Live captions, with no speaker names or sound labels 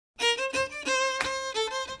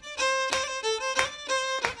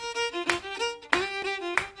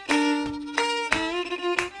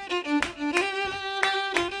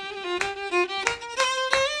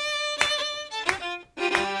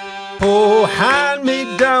hand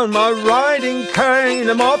me down my riding cane.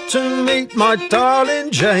 I'm off to meet my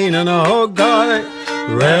darling Jane and a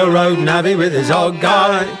Hogeye. Railroad navvy with his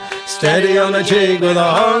Hogeye, steady on a jig with a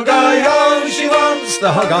Hogeye. Oh, she wants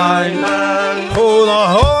the Hogeye Man. Oh,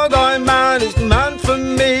 the Hogeye Man is the man for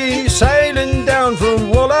me, sailing down from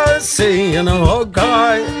Waller's Sea in a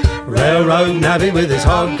Hogeye. Railroad navvy with his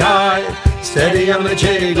Hogeye, steady on a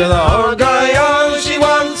jig with a Hogeye. Oh, she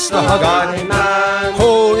wants the Hogeye Man.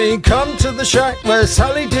 Oh, he come to the shack where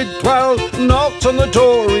Sally did dwell, knocked on the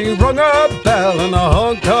door, he rung a bell and a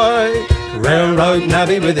Hogeye. Railroad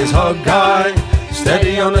navvy with his Hogeye,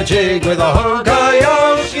 steady on a jig with a Hogeye.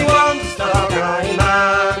 Oh, she wants the Hogeye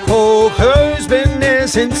Man. Oh, who's been here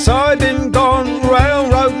since I've been gone?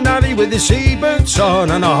 Railroad navvy with his sea boots on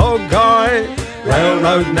and a Hogeye.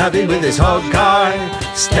 Railroad navvy with his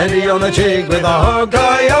Hogeye, steady on a jig with a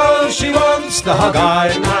Hogeye. Oh, she wants the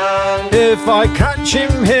Hogeye Man. If I catch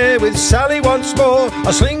him here with Sally once more,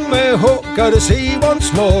 I sling my hook, go to sea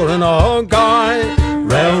once more and a Hogeye.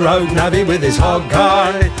 Railroad navvy with his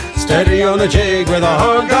Hogeye, steady on a jig with a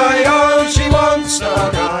Hogeye. Oh, she wants the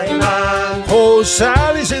Hogeye Man. Oh,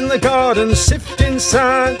 Sally's in the garden sifting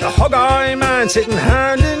sand, the Hogeye Man sitting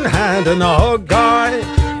hand in hand and a Hogeye.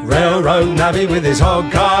 Railroad navvy with his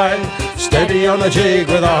Hogeye, steady on a jig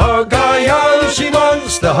with a Hogeye. Oh, she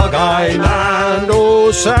wants the Hogeye Man.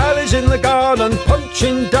 Oh, Sally's in the garden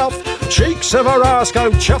punching duff, cheeks of her ass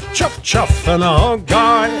go chuff, chuff, chuff and a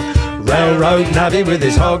Hogeye. Railroad navvy with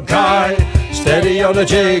his Hogeye, steady on a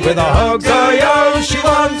jig with a Hogeye. Oh, she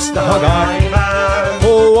wants the Hogeye Man.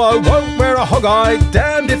 Oh, I won't wear a Hogeye,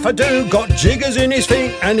 damned if I do. Got jiggers in his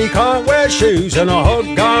feet and he can't wear shoes and a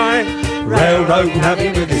Hogeye. Railroad navvy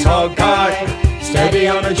with his Hogeye, steady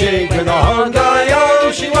on a jig with a Hogeye.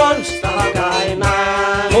 Oh, she wants the Hogeye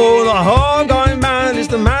Man. Oh, the Hogeye Man is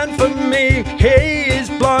the man for me. He is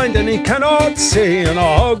blind and he cannot see and a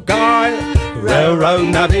Hogeye. Railroad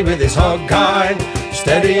navvy with his Hogeye,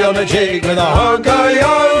 steady on a jig with a Hogeye.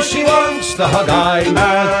 Oh, she wants the Hogeye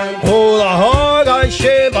Man. Oh, the Hogeye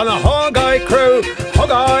ship and a Hogeye crew,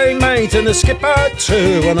 Hogeye mate and a skipper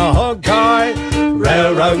too and a Hogeye.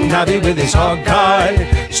 Railroad navvy with his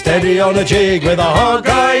Hogeye, steady on a jig with a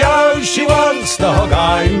Hogeye. Oh, she wants the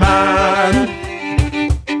Hogeye Man.